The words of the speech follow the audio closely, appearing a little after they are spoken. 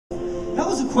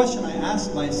was a question I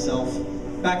asked myself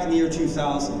back in the year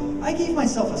 2000. I gave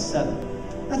myself a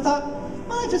 7. I thought,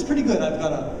 my life is pretty good. I've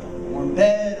got a warm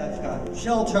bed, I've got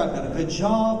shelter, I've got a good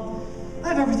job. I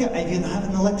have everything. I even have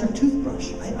an electric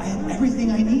toothbrush. I had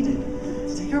everything I needed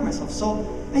to take care of myself. So,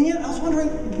 and yet I was wondering,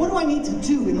 what do I need to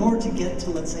do in order to get to,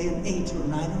 let's say, an 8 or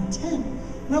 9 or 10?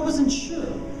 And I wasn't sure.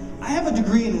 I have a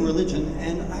degree in religion,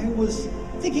 and I was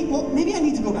thinking, well, maybe I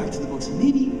need to go back to the books, and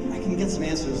maybe I can get some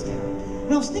answers there.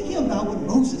 And I was thinking about what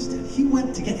Moses did. He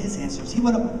went to get his answers. He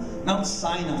went up Mount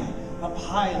Sinai, up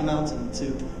high in the mountain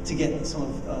to get some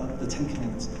of the 10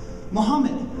 Commandments.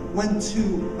 Muhammad went to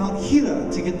Mount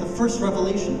Hira to get the first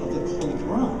revelation of the Holy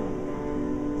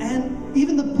Quran. And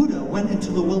even the Buddha went into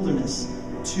the wilderness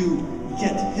to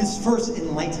get his first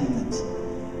enlightenment.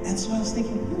 And so I was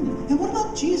thinking, and what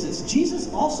about Jesus?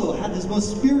 Jesus also had his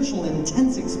most spiritual and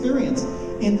intense experience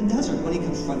in the desert when he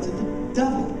confronted the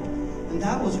devil. And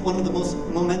that was one of the most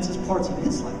momentous parts of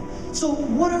his life. So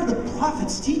what are the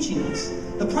prophets teaching us?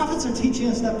 The prophets are teaching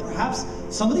us that perhaps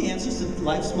some of the answers to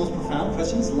life's most profound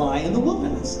questions lie in the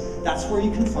wilderness. That's where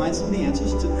you can find some of the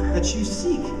answers that you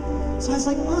seek. So I was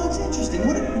like, well, that's interesting.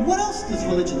 What else does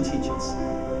religion teach us?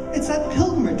 It's that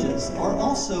pilgrimages are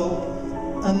also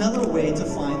another way to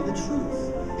find the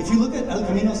truth. If you look at El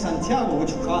Camino Santiago,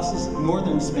 which crosses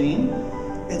northern Spain,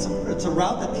 it's a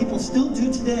route that people still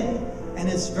do today, and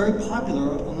it's very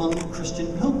popular among Christian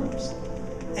pilgrims.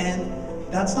 And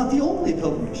that's not the only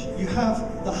pilgrimage. You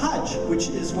have the Hajj, which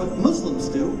is what Muslims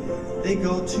do. They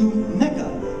go to Mecca,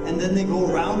 and then they go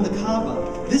around the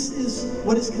Kaaba. This is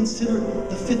what is considered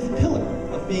the 5th pillar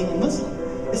of being a Muslim.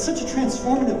 It's such a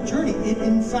transformative journey.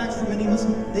 In fact, for many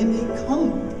Muslims, they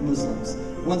become Muslims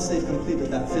once they've completed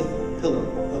that 5th pillar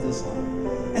of Islam.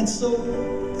 And so,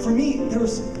 for me, there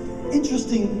was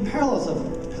interesting parallels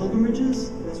of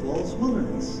pilgrimages as well as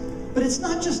wilderness. But it's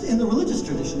not just in the religious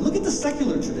tradition. Look at the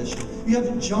secular tradition. You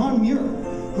have John Muir,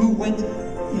 who went,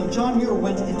 John Muir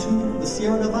went into the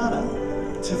Sierra Nevada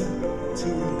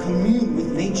to commune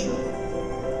with nature.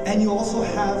 And you also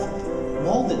have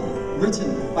Walden,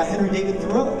 written by Henry David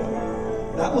Thoreau.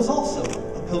 That was also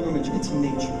a pilgrimage into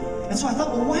nature. And so I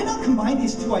thought, well, why not combine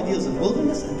these two ideas of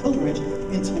wilderness and pilgrimage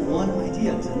into one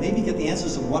idea to maybe get the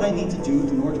answers of what I need to do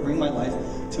in order to bring my life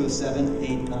to a 7, 8,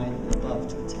 9, and above,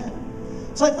 to a 10.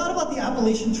 So I thought about the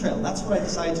Appalachian Trail. That's what I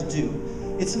decided to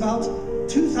do. It's about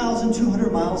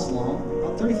 2,200 miles long,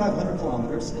 about 3,500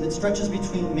 kilometers, and it stretches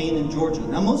between Maine and Georgia.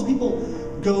 Now, most people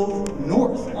go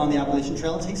north on the Appalachian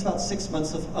Trail. It takes about 6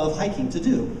 months of hiking to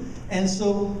do. And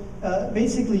so,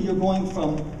 basically, you're going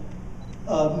from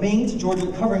Maine to Georgia,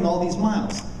 covering all these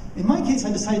miles. In my case,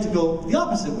 I decided to go the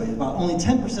opposite way. About only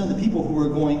 10% of the people who were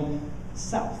going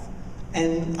south.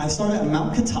 And I started at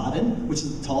Mount Katahdin, which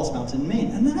is the tallest mountain in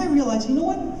Maine. And then I realized, you know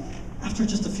what? After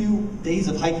just a few days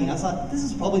of hiking, I thought, this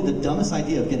is probably the dumbest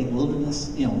idea of getting wilderness,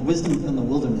 wisdom in the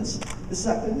wilderness.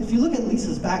 If you look at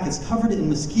Lisa's back, it's covered in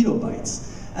mosquito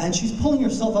bites. And she's pulling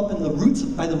herself up by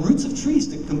the roots of trees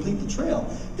to complete the trail.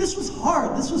 This was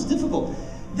hard, this was difficult.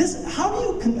 How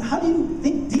do you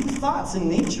think deep thoughts in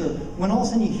nature when all of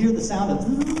a sudden you hear the sound of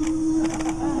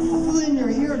in your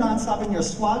ear nonstop and you're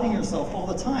swatting yourself all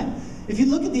the time? If you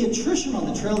look at the attrition on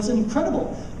the trail, it's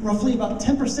incredible. Roughly about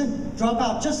 10% drop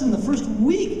out just in the first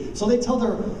week. So they tell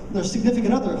their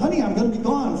significant other, honey, I'm going to be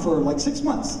gone for like 6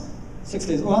 months. 6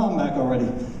 days, well, I'm back already.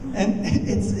 And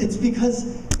it's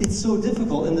because it's so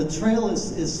difficult, and the trail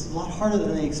is a lot harder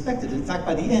than they expected. In fact,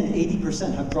 by the end,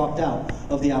 80% have dropped out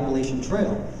of the Appalachian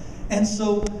Trail. And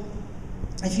so,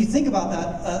 if you think about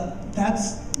that,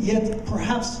 that's yet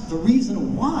perhaps the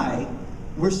reason why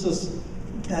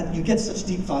that you get such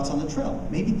deep thoughts on the trail.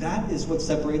 Maybe that is what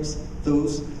separates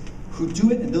those who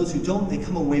do it and those who don't. They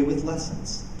come away with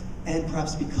lessons, and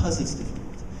perhaps because it's difficult.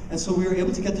 And so we were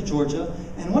able to get to Georgia,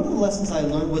 and one of the lessons I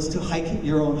learned was to hike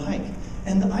your own hike.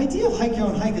 And the idea of hike your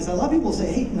own hike is that a lot of people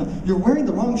say, hey, you're wearing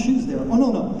the wrong shoes there. Oh,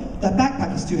 no, that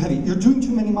backpack is too heavy. You're doing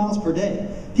too many miles per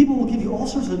day. People will give you all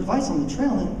sorts of advice on the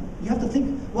trail, and you have to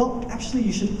think, well, actually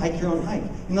you should hike your own hike.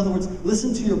 In other words,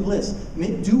 listen to your bliss.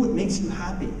 Do what makes you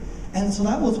happy. And so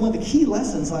that was one of the key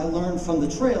lessons I learned from the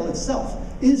trail itself,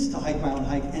 is to hike my own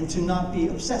hike and to not be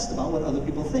obsessed about what other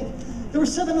people think. There were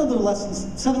 7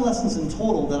 lessons in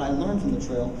total that I learned from the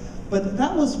trail, but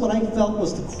that was what I felt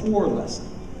was the core lesson.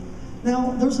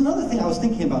 Now, there's another thing I was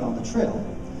thinking about on the trail.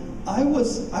 I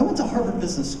went to Harvard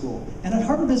Business School, and at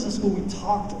Harvard Business School we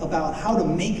talked about how to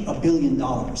make $1 billion,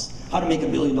 how to make $1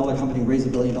 billion company raise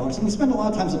 $1 billion, and we spent a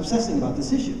lot of time obsessing about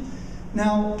this issue.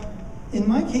 Now, in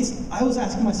my case, I was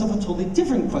asking myself a totally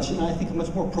different question, and I think a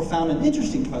much more profound and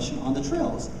interesting question on the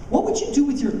trails. What would you do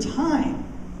with your time,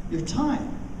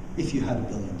 if you had $1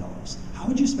 billion? how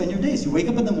would you spend your days? You wake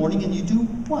up in the morning and you do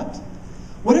what?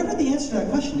 Whatever the answer to that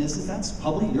question is that's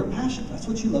probably your passion. That's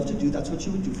what you love to do. That's what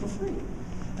you would do for free.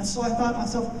 And so I thought to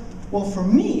myself, well, for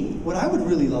me, what I would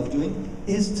really love doing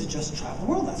is to just travel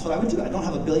the world. That's what I would do. I don't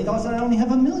have $1 billion, and I only have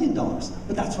 $1 million,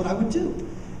 but that's what I would do.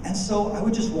 And so I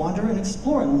would just wander and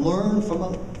explore and learn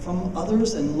from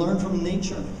others and learn from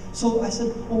nature. So I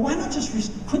said, well, why not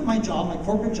just quit my job, my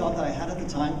corporate job that I had at the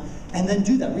time, and then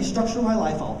do that, restructure my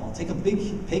life. I'll take a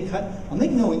big pay cut. I'll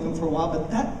make no income for a while,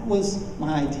 but that was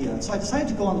my idea. And so I decided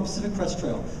to go on the Pacific Crest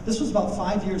Trail. This was about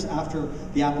 5 years after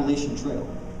the Appalachian Trail.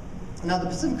 Now, the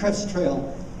Pacific Crest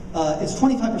Trail is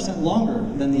 25% longer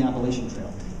than the Appalachian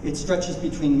Trail. It stretches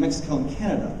between Mexico and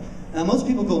Canada. Now, most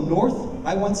people go north.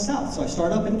 I went south. So I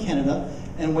started up in Canada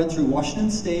and went through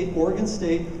Washington State, Oregon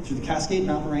State, through the Cascade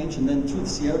Mountain Range, and then through the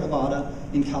Sierra Nevada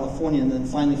in California, and then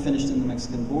finally finished in the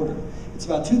Mexican border. It's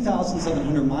about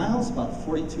 2,700 miles, about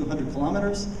 4,200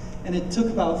 kilometers, and it took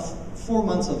about 4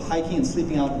 months of hiking and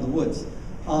sleeping out in the woods.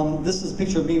 This is a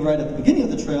picture of me right at the beginning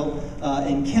of the trail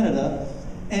in Canada.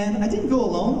 And I didn't go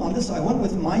alone on this. I went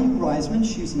with Mayu Reisman.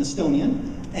 She's an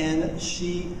Estonian, and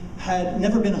she had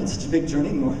never been on such a big journey.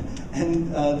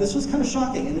 And this was kind of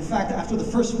shocking. And in fact, after the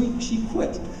first week, she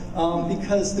quit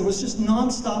because there was just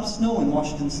nonstop snow in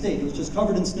Washington State. It was just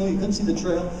covered in snow. You couldn't see the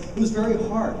trail. It was very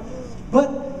hard.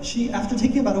 But she, after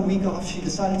taking about a week off, she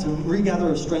decided to regather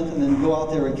her strength and then go out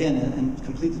there again and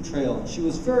complete the trail. She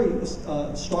was very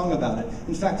strong about it.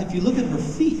 In fact, if you look at her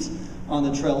feet on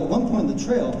the trail, at one point in the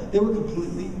trail, they were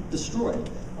completely destroyed.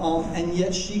 And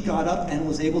yet she got up and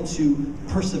was able to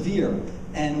persevere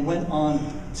and went on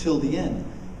till the end.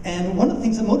 And one of the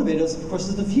things that motivated us, of course,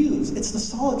 is the views. It's the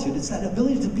solitude. It's that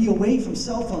ability to be away from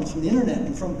cell phones, from the internet,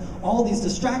 and from all these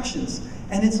distractions.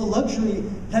 And it's a luxury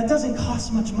that doesn't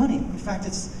cost much money. In fact,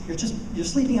 you're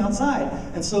sleeping outside,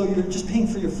 and so you're just paying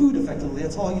for your food effectively.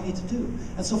 That's all you need to do.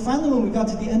 And so finally, when we got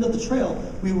to the end of the trail,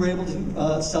 we were able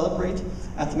to celebrate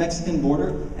at the Mexican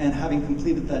border and having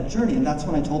completed that journey. And that's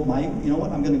when I told Mayu, you know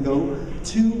what, I'm going to go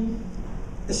to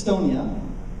Estonia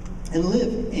and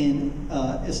live in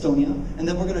Estonia, and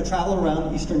then we're going to travel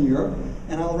around Eastern Europe,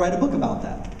 and I'll write a book about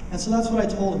that. And so that's what I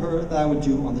told her that I would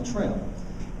do on the trail.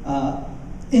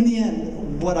 In the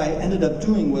end, what I ended up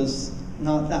doing was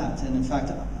not that, and in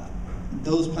fact,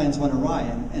 those plans went awry.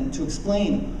 And to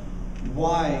explain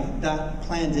why that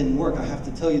plan didn't work, I have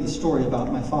to tell you the story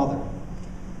about my father.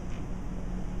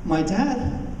 My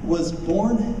dad was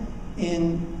born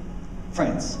in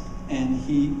France, and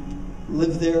he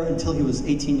lived there until he was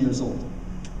 18 years old.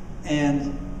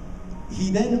 And he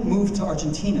then moved to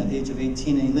Argentina at the age of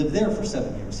 18, and he lived there for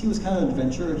 7 years. He was kind of an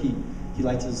adventurer. He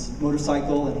liked his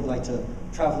motorcycle, and he liked to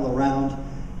travel around.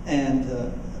 And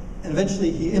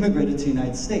eventually he immigrated to the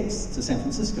United States, to San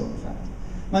Francisco, in fact.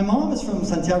 My mom is from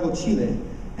Santiago, Chile,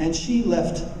 and she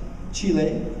left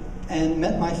Chile and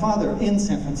met my father in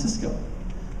San Francisco.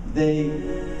 They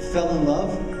fell in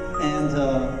love and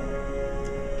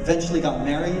eventually got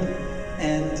married.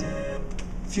 And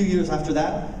a few years after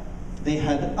that, they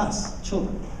had us,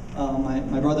 children,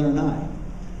 my brother and I.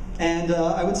 And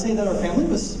I would say that our family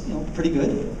was, pretty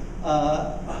good.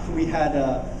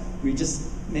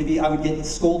 Maybe I would get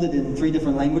scolded in 3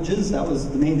 different languages. That was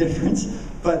the main difference.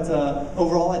 But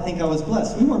overall, I think I was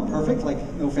blessed. We weren't perfect, like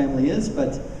no family is,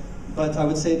 but I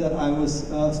would say that I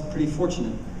was pretty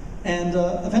fortunate. And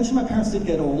eventually, my parents did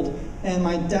get old, and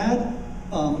my dad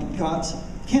got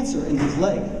cancer in his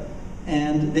leg.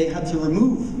 And they had to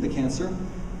remove the cancer,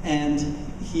 and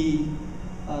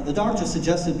the doctor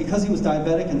suggested, because he was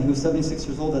diabetic and he was 76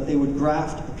 years old, that they would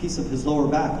graft a piece of his lower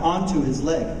back onto his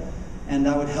leg, and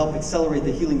that would help accelerate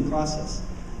the healing process.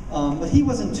 But he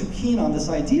wasn't too keen on this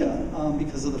idea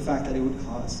because of the fact that it would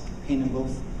cause pain in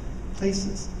both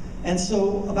places. And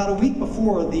so about a week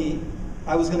before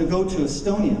I was going to go to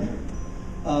Estonia,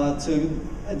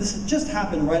 this had just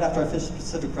happened right after I finished the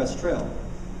Pacific Crest Trail.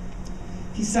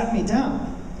 He sat me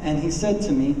down and he said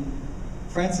to me,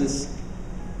 Francis,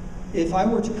 if I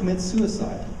were to commit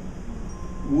suicide,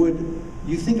 would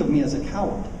you think of me as a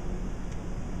coward?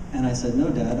 And I said, no,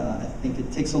 Dad, I think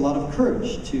it takes a lot of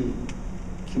courage to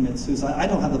commit suicide. I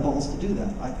don't have the balls to do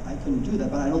that. I couldn't do that,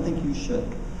 but I don't think you should.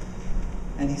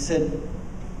 And he said,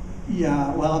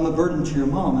 yeah, well, I'm a burden to your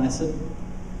mom. And I said,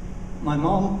 my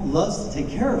mom loves to take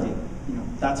care of you.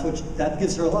 That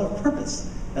gives her a lot of purpose.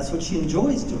 That's what she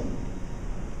enjoys doing.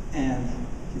 And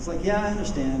he's like, yeah, I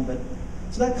understand, but...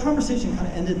 So that conversation kind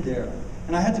of ended there.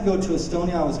 And I had to go to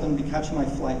Estonia. I was going to be catching my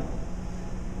flight.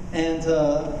 And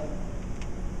the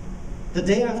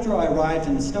day after I arrived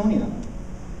in Estonia,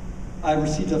 I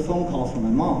received a phone call from my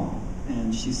mom.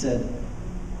 And she said,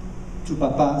 tu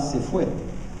papá se fue.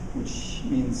 which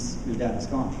means your dad is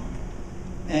gone.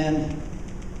 And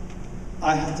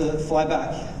I had to fly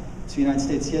back to the United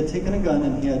States. He had taken a gun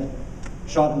and he had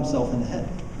shot himself in the head.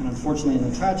 And unfortunately,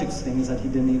 and the tragic thing is that he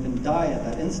didn't even die at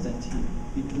that instant.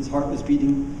 His heart was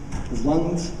beating, his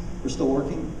lungs were still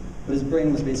working, but his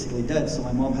brain was basically dead, so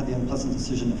my mom had the unpleasant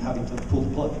decision of having to pull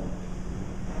the plug.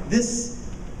 This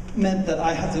meant that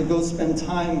I had to go spend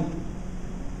time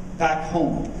back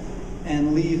home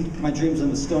and leave my dreams of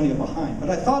Estonia behind. But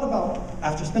I thought about,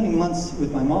 after spending months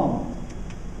with my mom,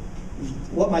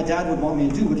 what my dad would want me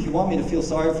to do. Would he want me to feel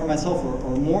sorry for myself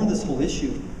or mourn this whole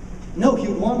issue? No, he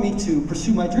would want me to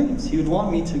pursue my dreams. He would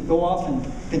want me to go off and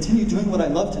continue doing what I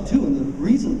love to do. And the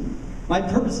reason, my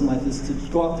purpose in life is to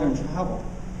go out there and travel.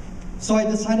 So I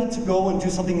decided to go and do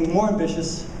something more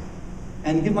ambitious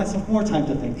and give myself more time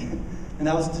to think. And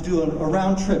that was to do a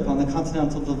round trip on the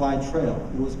Continental Divide Trail.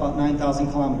 It was about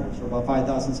 9,000 kilometers, or about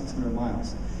 5,600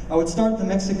 miles. I would start at the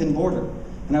Mexican border,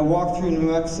 and I walked through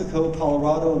New Mexico,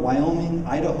 Colorado, Wyoming,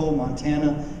 Idaho,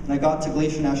 Montana, and I got to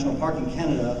Glacier National Park in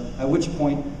Canada, at which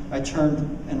point I turned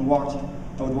and walked.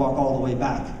 I would walk all the way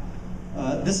back.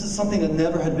 This is something that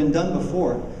never had been done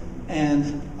before,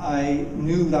 and I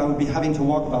knew that I would be having to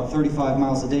walk about 35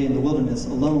 miles a day in the wilderness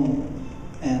alone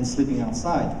and sleeping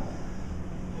outside.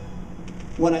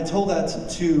 When I told that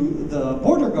to the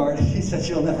border guard, he said,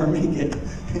 "You'll never make it."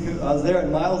 I was there at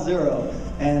mile 0,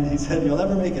 and he said, "You'll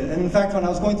never make it." And in fact, when I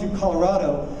was going through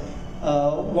Colorado,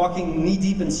 walking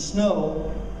knee-deep in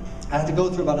snow, I had to go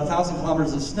through about 1,000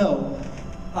 kilometers of snow.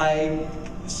 I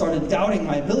started doubting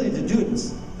my ability to do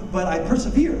it, but I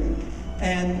persevered.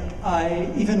 And I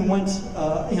even went,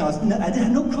 I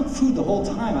had no cooked food the whole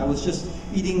time. I was just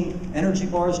eating energy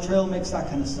bars, trail mix, that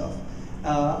kind of stuff.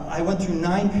 I went through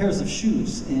 9 pairs of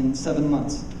shoes in 7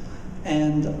 months.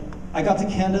 And I got to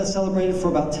Canada, celebrated for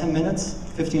about 10 minutes,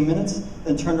 15 minutes,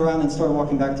 then turned around and started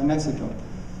walking back to Mexico.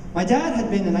 My dad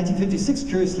had been in 1956,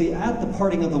 curiously, at the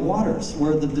parting of the waters,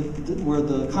 where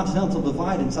the continental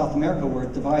divide in South America, where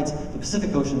it divides the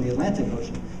Pacific Ocean and the Atlantic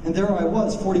Ocean. And there I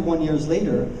was, 41 years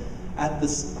later, at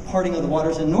this parting of the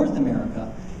waters in North America,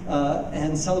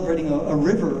 and celebrating a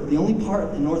river, the only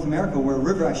part in North America where a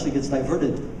river actually gets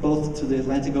diverted both to the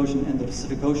Atlantic Ocean and the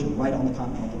Pacific Ocean, right on the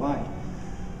continental divide.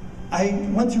 I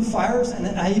went through fires, and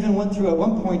I even went through, at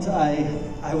one point,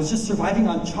 I was just surviving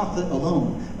on chocolate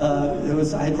alone.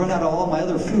 I had run out of all my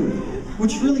other food,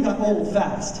 which really got old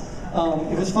fast.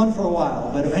 It was fun for a while,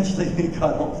 but eventually it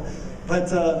got old. But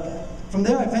from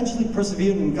there, I eventually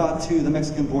persevered and got to the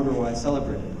Mexican border where I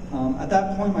celebrated. At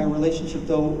that point, my relationship,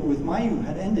 though, with Mayu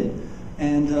had ended,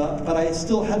 but I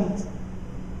still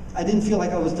I didn't feel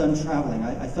like I was done traveling.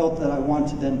 I felt that I wanted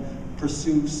to then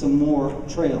pursue some more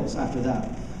trails after that.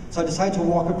 So I decided to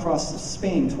walk across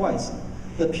Spain twice.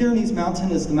 The Pyrenees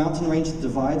mountain is the mountain range that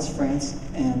divides France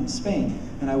and Spain.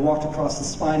 And I walked across the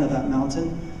spine of that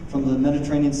mountain from the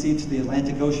Mediterranean Sea to the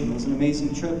Atlantic Ocean. It was an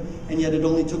amazing trip, and yet it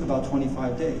only took about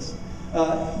 25 days.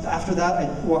 After that, I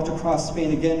walked across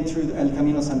Spain again through El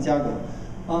Camino Santiago.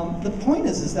 The point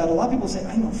is that a lot of people say,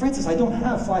 Francis, I don't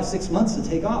have 5-6 months to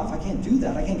take off. I can't do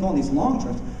that. I can't go on these long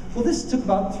trips. Well, this took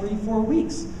about 3-4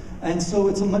 weeks. And so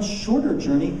it's a much shorter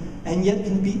journey, and yet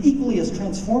can be equally as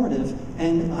transformative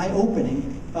and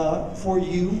eye-opening for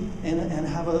you, and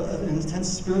have an intense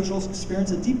spiritual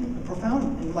experience, a deep,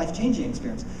 profound, and life-changing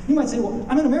experience. You might say, well,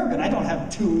 I'm an American. I don't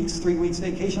have 2 weeks, 3 weeks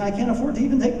vacation. I can't afford to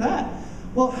even take that.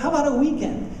 Well, how about a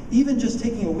weekend? Even just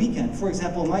taking a weekend. For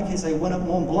example, in my case, I went up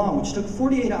Mont Blanc, which took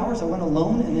 48 hours. I went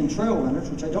alone and in trail runners,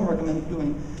 which I don't recommend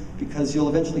doing because you'll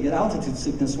eventually get altitude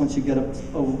sickness once you get up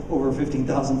over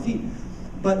 15,000 feet.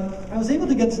 But I was able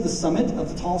to get to the summit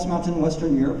of the tallest mountain in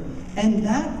Western Europe, and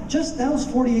just those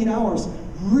 48 hours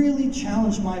really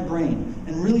challenged my brain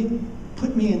and really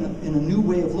put me in a new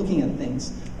way of looking at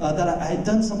things, that I had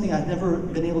done something I'd never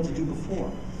been able to do before.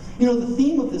 You know, the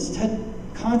theme of this TED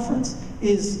conference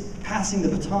is passing the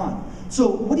baton. So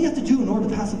what do you have to do in order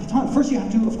to pass the baton? First you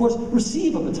have to, of course,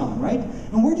 receive a baton, right?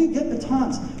 And where do you get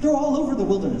batons? They're all over the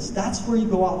wilderness. That's where you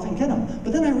go off and get them.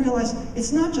 But then I realized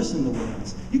it's not just in the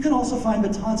wilderness. You can also find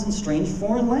batons in strange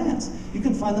foreign lands. You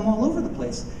can find them all over the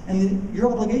place. And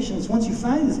your obligation is, once you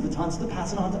find these batons, to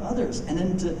pass it on to others, and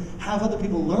then to have other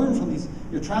people learn from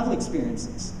your travel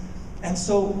experiences. And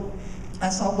so I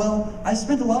thought, well, I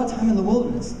spent a lot of time in the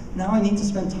wilderness. Now I need to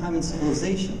spend time in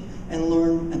civilization and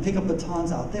learn and pick up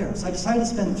batons out there. So I decided to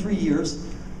spend 3 years,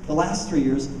 the last 3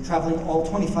 years, traveling all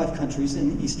 25 countries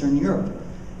in Eastern Europe.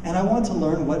 And I wanted to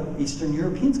learn what Eastern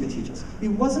Europeans could teach us. It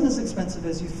wasn't as expensive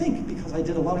as you think, because I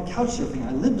did a lot of couch surfing.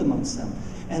 I lived amongst them.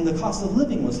 And the cost of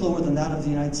living was lower than that of the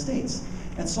United States.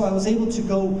 And so I was able to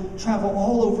go travel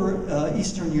all over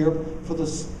Eastern Europe for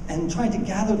this, and trying to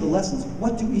gather the lessons.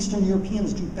 What do Eastern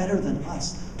Europeans do better than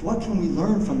us? What can we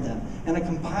learn from them? And I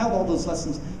compiled all those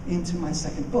lessons into my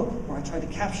second book, where I tried to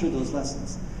capture those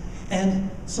lessons. And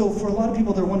so for a lot of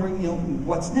people, they're wondering,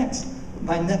 what's next?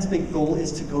 My next big goal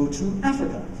is to go to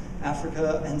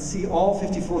Africa and see all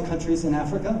 54 countries in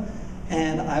Africa.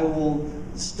 And I will,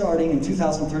 starting in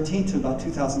 2013 to about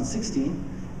 2016,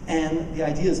 and the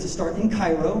idea is to start in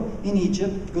Cairo, in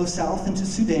Egypt, go south into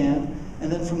Sudan,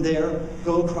 and then from there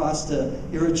go across to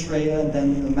Eritrea, and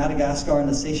then Madagascar and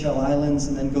the Seychelles Islands,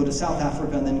 and then go to South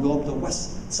Africa, and then go up the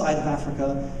west side of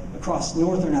Africa, across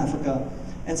northern Africa,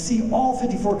 and see all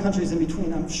 54 countries in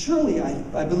between.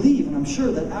 I believe, and I'm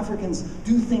sure that Africans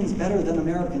do things better than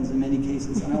Americans in many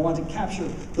cases, and I want to capture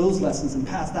those lessons and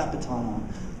pass that baton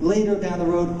on. Later down the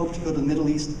road, hope to go to the Middle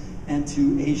East and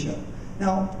to Asia.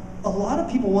 Now, a lot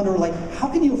of people wonder, how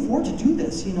can you afford to do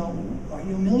this? Are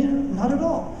you a millionaire? Not at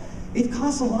all. It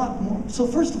costs a lot more. So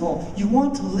first of all, you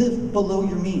want to live below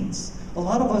your means. A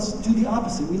lot of us do the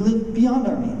opposite. We live beyond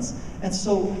our means. And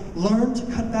so learn to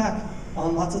cut back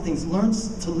on lots of things. Learn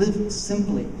to live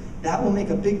simply. That will make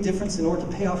a big difference in order to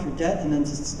pay off your debt and then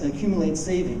to accumulate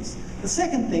savings. The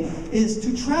second thing is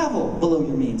to travel below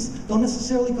your means. Don't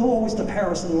necessarily go always to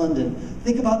Paris and London.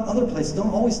 Think about other places. Don't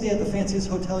always stay at the fanciest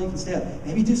hotel you can stay at.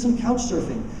 Maybe do some couch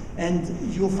surfing, and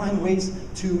you'll find ways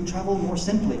to travel more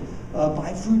simply.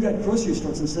 Buy food at grocery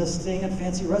stores instead of staying at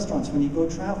fancy restaurants when you go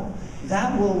travel.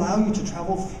 That will allow you to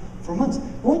travel for months.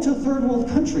 Going to a third world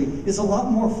country is a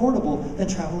lot more affordable than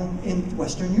traveling in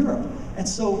Western Europe.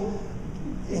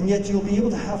 And yet you'll be able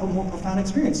to have a more profound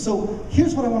experience. So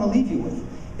here's what I want to leave you with.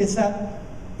 It's that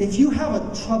if you have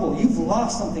a trouble, you've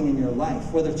lost something in your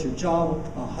life, whether it's your job,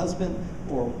 a husband,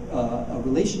 or a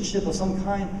relationship of some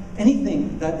kind,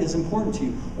 anything that is important to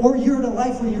you, or you're at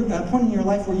a point in your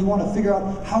life where you want to figure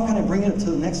out, how can I bring it to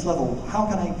the next level? How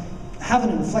can I have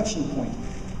an inflection point?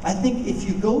 I think if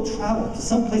you go travel to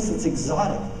some place that's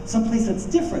exotic, some place that's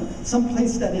different, some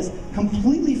place that is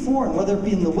completely foreign, whether it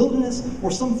be in the wilderness or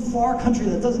some far country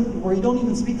where you don't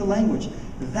even speak the language,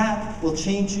 that will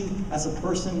change you as a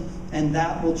person, and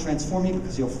that will transform you,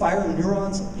 because you'll fire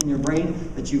neurons in your brain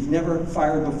that you've never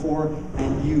fired before,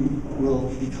 and you will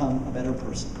become a better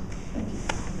person.